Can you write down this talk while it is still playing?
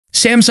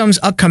Samsung's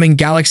upcoming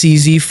Galaxy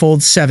Z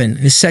Fold 7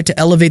 is set to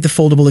elevate the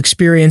foldable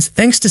experience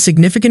thanks to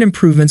significant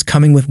improvements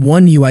coming with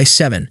One UI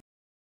 7.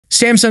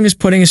 Samsung is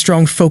putting a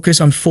strong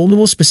focus on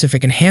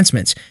foldable-specific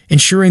enhancements,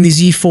 ensuring the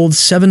Z Fold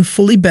 7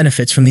 fully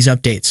benefits from these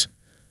updates.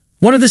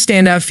 One of the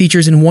standout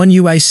features in One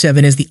UI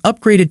 7 is the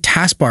upgraded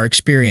taskbar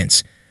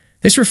experience.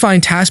 This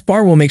refined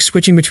taskbar will make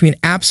switching between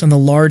apps on the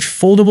large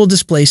foldable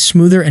display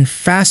smoother and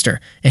faster,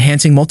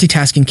 enhancing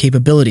multitasking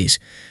capabilities.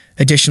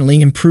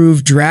 Additionally,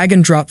 improved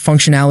drag-and-drop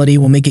functionality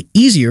will make it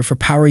easier for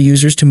power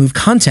users to move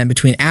content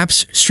between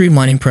apps,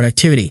 streamlining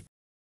productivity.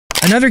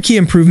 Another key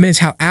improvement is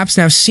how apps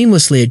now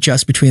seamlessly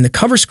adjust between the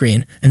cover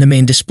screen and the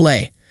main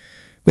display.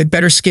 With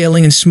better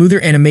scaling and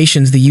smoother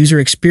animations, the user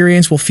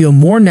experience will feel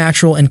more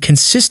natural and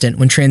consistent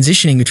when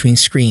transitioning between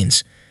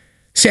screens.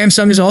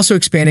 Samsung is also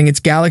expanding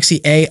its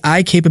Galaxy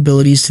AI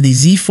capabilities to the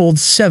Z Fold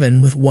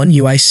 7 with One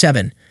UI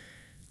 7.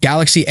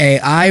 Galaxy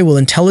AI will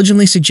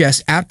intelligently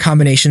suggest app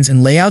combinations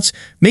and layouts,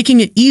 making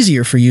it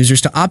easier for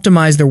users to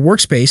optimize their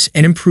workspace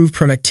and improve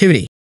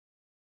productivity.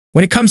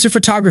 When it comes to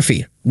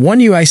photography, One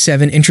UI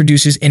 7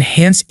 introduces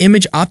enhanced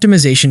image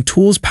optimization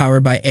tools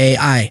powered by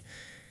AI.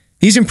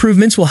 These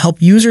improvements will help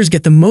users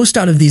get the most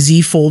out of the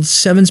Z Fold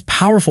 7's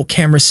powerful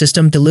camera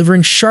system,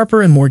 delivering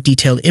sharper and more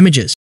detailed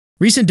images.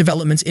 Recent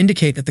developments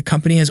indicate that the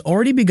company has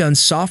already begun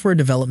software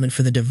development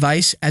for the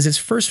device, as its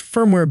first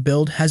firmware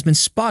build has been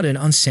spotted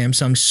on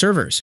Samsung's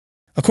servers.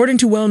 According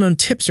to well-known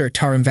tipster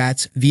Tarim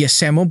Vats via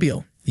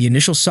Sammobile, the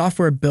initial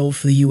software build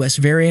for the US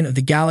variant of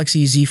the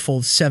Galaxy Z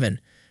Fold 7,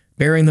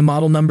 bearing the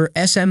model number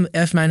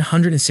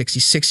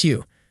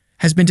SM-F966U,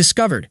 has been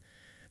discovered.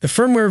 The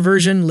firmware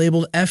version,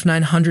 labeled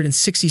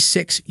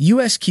F966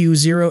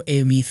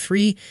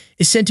 USQ0AME3,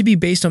 is said to be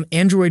based on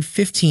Android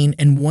 15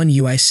 and One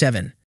UI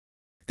 7.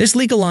 This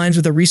leak aligns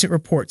with a recent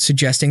report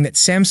suggesting that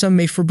Samsung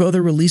may forego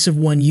the release of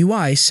One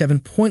UI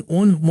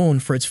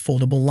 7.11 for its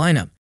foldable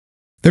lineup.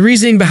 The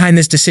reasoning behind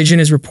this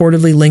decision is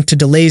reportedly linked to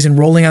delays in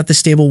rolling out the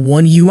stable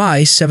One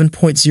UI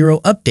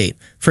 7.0 update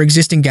for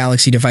existing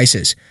Galaxy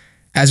devices.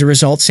 As a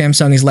result,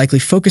 Samsung is likely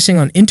focusing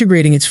on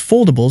integrating its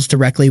foldables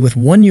directly with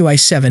One UI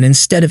 7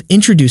 instead of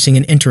introducing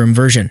an interim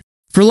version.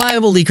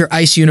 Reliable leaker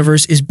Ice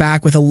Universe is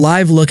back with a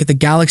live look at the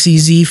Galaxy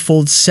Z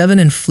Fold 7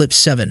 and Flip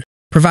 7,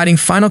 providing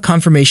final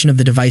confirmation of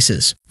the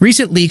devices.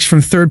 Recent leaks from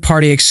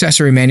third-party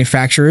accessory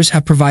manufacturers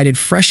have provided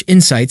fresh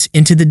insights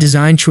into the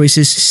design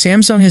choices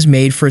Samsung has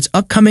made for its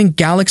upcoming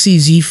Galaxy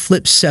Z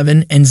Flip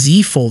 7 and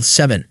Z Fold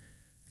 7.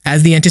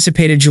 As the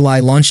anticipated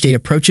July launch date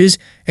approaches,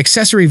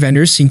 accessory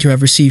vendors seem to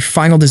have received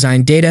final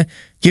design data,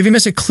 giving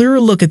us a clearer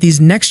look at these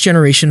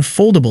next-generation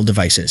foldable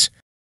devices.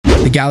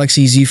 The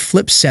Galaxy Z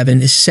Flip 7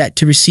 is set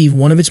to receive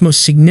one of its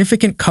most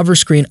significant cover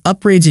screen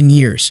upgrades in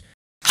years.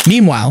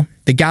 Meanwhile,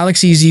 the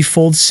Galaxy Z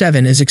Fold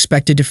 7 is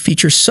expected to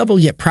feature subtle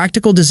yet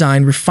practical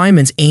design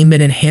refinements aimed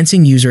at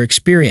enhancing user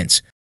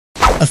experience.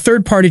 A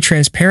third-party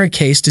transparent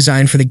case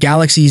designed for the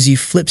Galaxy Z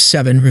Flip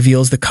 7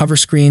 reveals the cover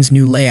screen's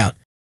new layout.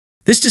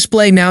 This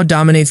display now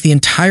dominates the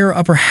entire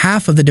upper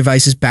half of the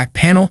device's back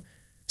panel,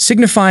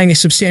 signifying a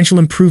substantial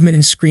improvement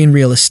in screen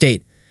real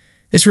estate.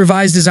 This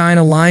revised design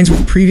aligns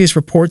with previous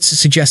reports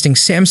suggesting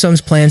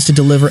Samsung's plans to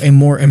deliver a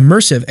more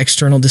immersive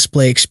external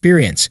display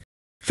experience.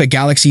 For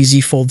Galaxy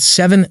Z Fold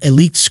 7, a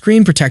leaked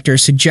screen protector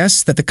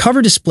suggests that the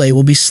cover display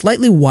will be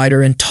slightly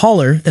wider and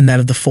taller than that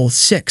of the Fold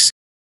 6.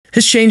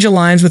 This change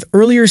aligns with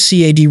earlier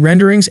CAD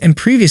renderings and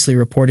previously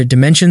reported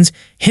dimensions,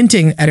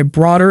 hinting at a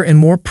broader and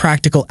more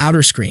practical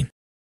outer screen.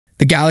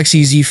 The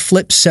Galaxy Z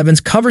Flip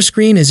 7's cover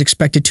screen is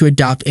expected to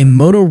adopt a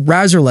Moto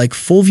Razr-like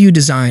full-view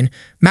design,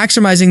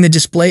 maximizing the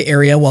display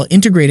area while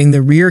integrating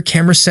the rear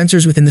camera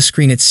sensors within the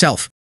screen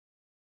itself.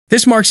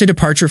 This marks a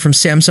departure from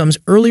Samsung's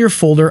earlier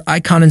folder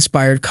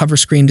icon-inspired cover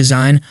screen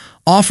design,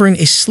 offering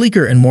a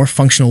sleeker and more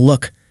functional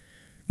look.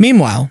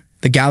 Meanwhile,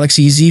 the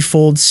Galaxy Z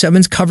Fold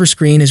 7's cover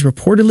screen is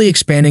reportedly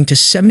expanding to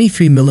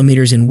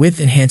 73mm in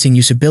width, enhancing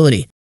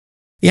usability.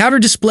 The outer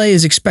display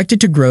is expected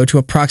to grow to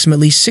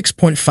approximately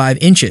 6.5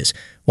 inches,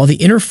 while the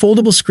inner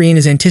foldable screen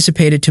is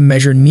anticipated to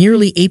measure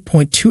nearly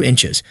 8.2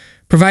 inches,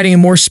 providing a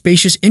more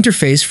spacious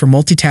interface for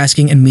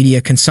multitasking and media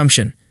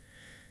consumption.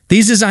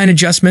 These design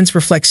adjustments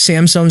reflect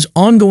Samsung's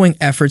ongoing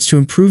efforts to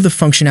improve the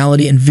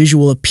functionality and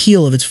visual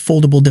appeal of its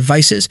foldable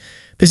devices,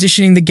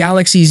 positioning the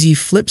Galaxy Z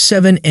Flip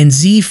 7 and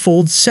Z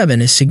Fold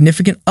 7 as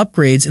significant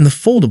upgrades in the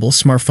foldable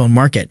smartphone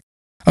market.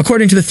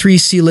 According to the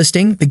 3C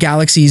listing, the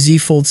Galaxy Z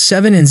Fold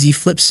 7 and Z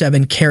Flip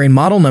 7 carry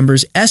model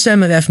numbers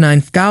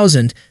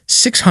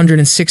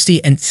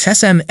SM-F9660 and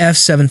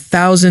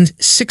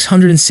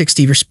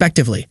SM-F7660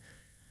 respectively.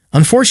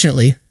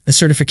 Unfortunately, the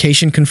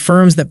certification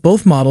confirms that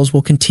both models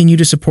will continue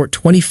to support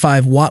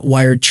 25-watt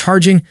wired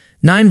charging,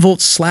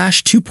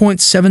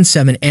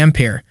 9V/2.77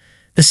 ampere,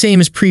 the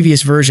same as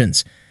previous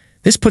versions.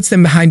 This puts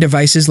them behind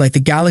devices like the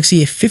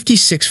Galaxy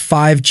A56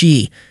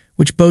 5G,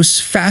 which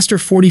boasts faster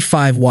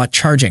 45-watt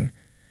charging.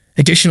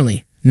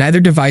 Additionally,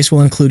 neither device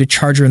will include a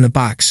charger in the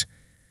box.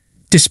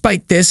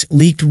 Despite this,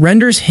 leaked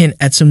renders hint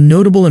at some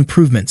notable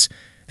improvements.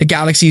 The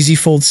Galaxy Z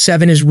Fold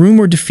 7 is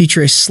rumored to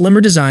feature a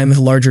slimmer design with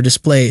larger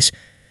displays.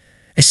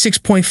 a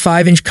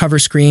 6.5-inch cover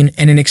screen,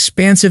 and an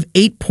expansive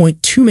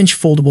 8.2-inch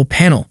foldable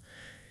panel.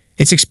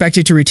 It's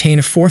expected to retain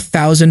a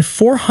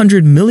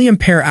 4,400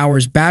 mAh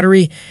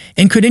battery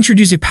and could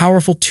introduce a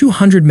powerful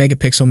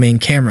 200-megapixel main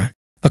camera.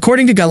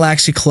 According to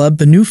Galaxy Club,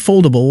 the new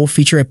foldable will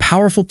feature a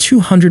powerful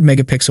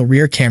 200-megapixel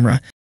rear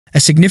camera, a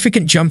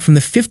significant jump from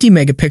the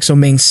 50-megapixel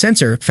main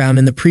sensor found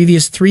in the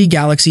previous 3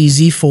 Galaxy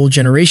Z Fold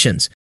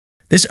generations.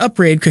 This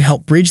upgrade could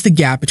help bridge the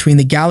gap between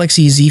the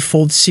Galaxy Z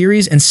Fold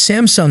series and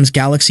Samsung's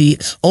Galaxy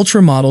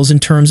Ultra models in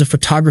terms of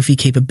photography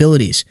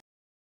capabilities.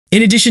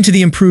 In addition to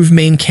the improved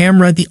main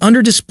camera, the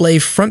under-display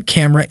front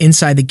camera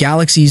inside the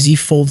Galaxy Z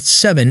Fold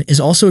 7 is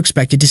also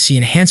expected to see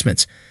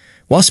enhancements.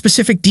 While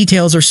specific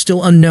details are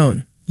still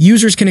unknown,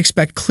 users can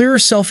expect clearer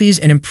selfies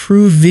and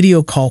improved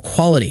video call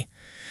quality.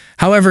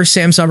 However,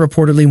 Samsung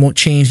reportedly won't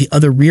change the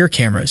other rear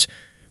cameras,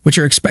 which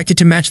are expected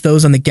to match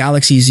those on the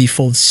Galaxy Z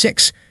Fold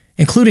 6,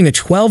 including a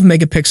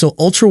 12-megapixel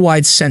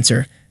ultra-wide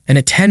sensor and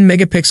a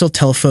 10-megapixel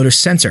telephoto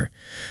sensor.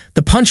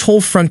 The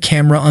punch-hole front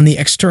camera on the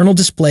external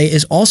display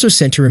is also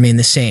said to remain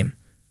the same.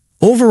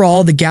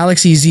 Overall, the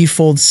Galaxy Z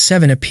Fold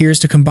 7 appears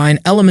to combine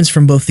elements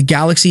from both the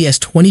Galaxy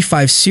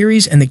S25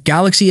 series and the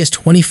Galaxy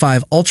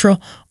S25 Ultra,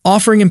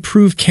 offering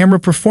improved camera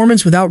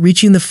performance without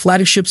reaching the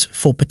flagship's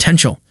full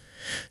potential.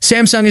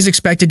 Samsung is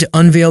expected to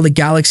unveil the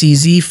Galaxy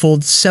Z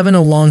Fold 7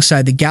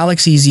 alongside the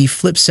Galaxy Z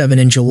Flip 7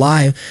 in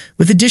July,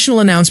 with additional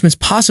announcements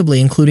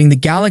possibly including the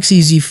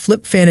Galaxy Z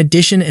Flip Fan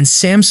Edition and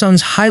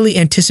Samsung's highly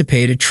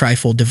anticipated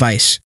trifold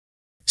device.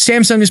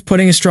 Samsung is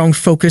putting a strong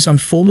focus on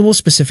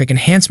foldable-specific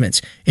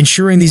enhancements,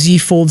 ensuring the Z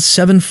Fold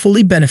 7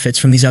 fully benefits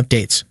from these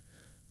updates.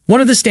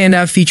 One of the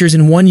standout features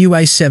in One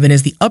UI 7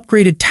 is the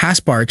upgraded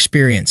taskbar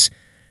experience.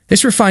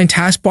 This refined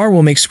taskbar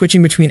will make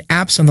switching between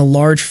apps on the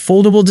large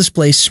foldable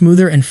display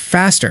smoother and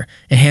faster,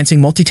 enhancing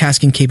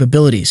multitasking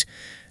capabilities.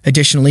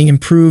 Additionally,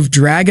 improved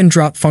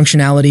drag-and-drop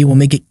functionality will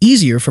make it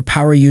easier for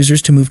power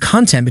users to move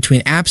content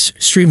between apps,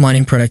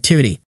 streamlining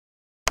productivity.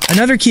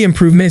 Another key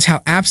improvement is how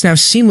apps now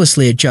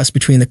seamlessly adjust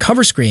between the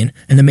cover screen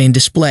and the main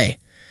display.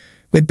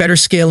 With better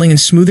scaling and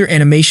smoother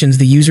animations,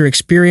 the user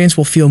experience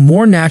will feel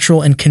more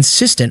natural and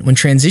consistent when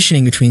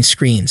transitioning between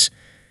screens.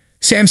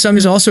 Samsung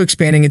is also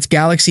expanding its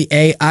Galaxy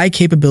AI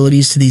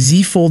capabilities to the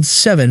Z Fold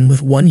 7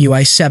 with One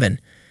UI 7.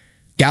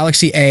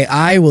 Galaxy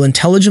AI will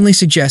intelligently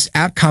suggest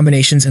app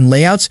combinations and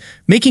layouts,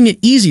 making it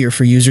easier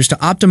for users to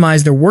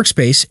optimize their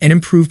workspace and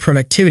improve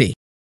productivity.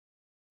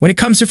 When it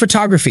comes to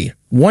photography,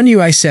 One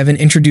UI 7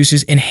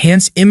 introduces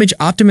enhanced image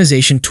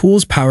optimization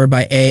tools powered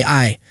by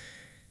AI.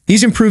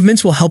 These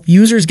improvements will help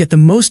users get the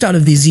most out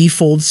of the Z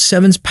Fold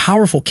 7's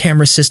powerful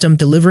camera system,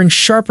 delivering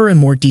sharper and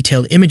more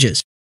detailed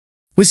images.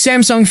 With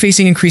Samsung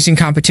facing increasing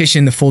competition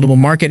in the foldable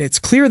market, it's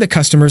clear that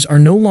customers are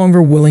no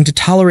longer willing to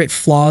tolerate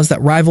flaws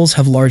that rivals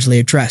have largely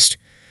addressed.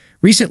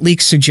 Recent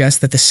leaks suggest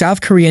that the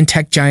South Korean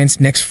tech giant's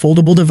next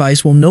foldable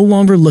device will no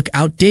longer look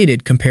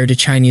outdated compared to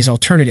Chinese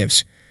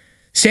alternatives.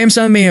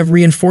 Samsung may have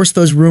reinforced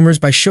those rumors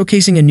by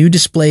showcasing a new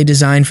display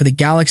design for the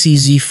Galaxy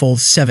Z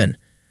Fold 7.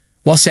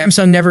 While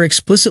Samsung never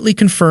explicitly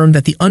confirmed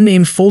that the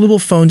unnamed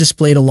foldable phone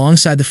displayed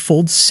alongside the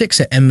Fold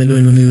 6 at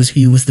MMU's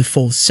was the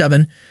Fold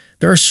 7,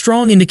 there are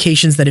strong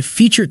indications that it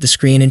featured the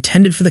screen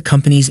intended for the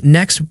company's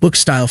next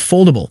book-style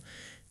foldable.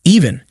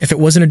 Even if it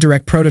wasn't a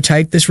direct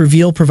prototype, this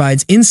reveal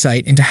provides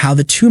insight into how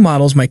the two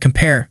models might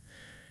compare.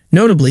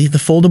 Notably, the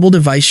foldable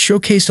device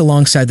showcased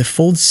alongside the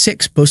Fold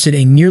 6 boasted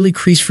a nearly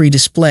crease-free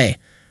display.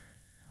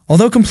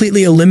 Although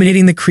completely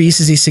eliminating the crease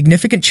is a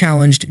significant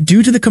challenge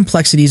due to the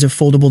complexities of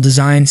foldable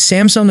design,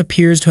 Samsung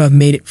appears to have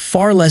made it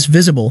far less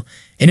visible,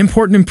 an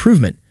important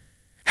improvement.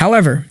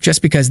 However,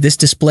 just because this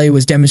display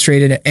was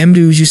demonstrated at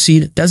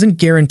MWC doesn't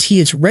guarantee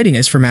its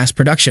readiness for mass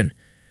production.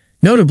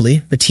 Notably,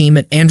 the team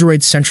at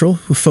Android Central,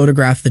 who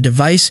photographed the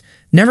device,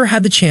 never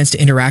had the chance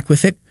to interact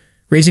with it,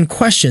 raising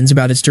questions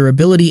about its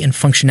durability and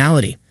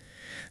functionality.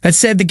 That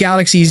said, the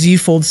Galaxy Z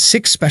Fold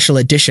 6 Special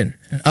Edition,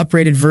 an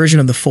upgraded version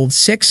of the Fold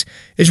 6,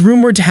 is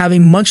rumored to have a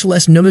much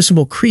less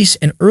noticeable crease,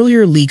 and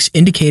earlier leaks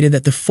indicated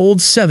that the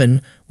Fold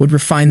 7 would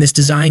refine this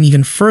design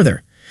even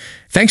further.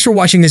 Thanks for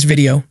watching this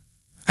video.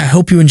 I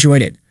hope you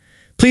enjoyed it.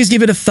 Please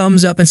give it a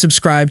thumbs up and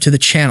subscribe to the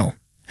channel,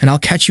 and I'll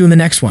catch you in the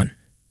next one.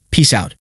 Peace out.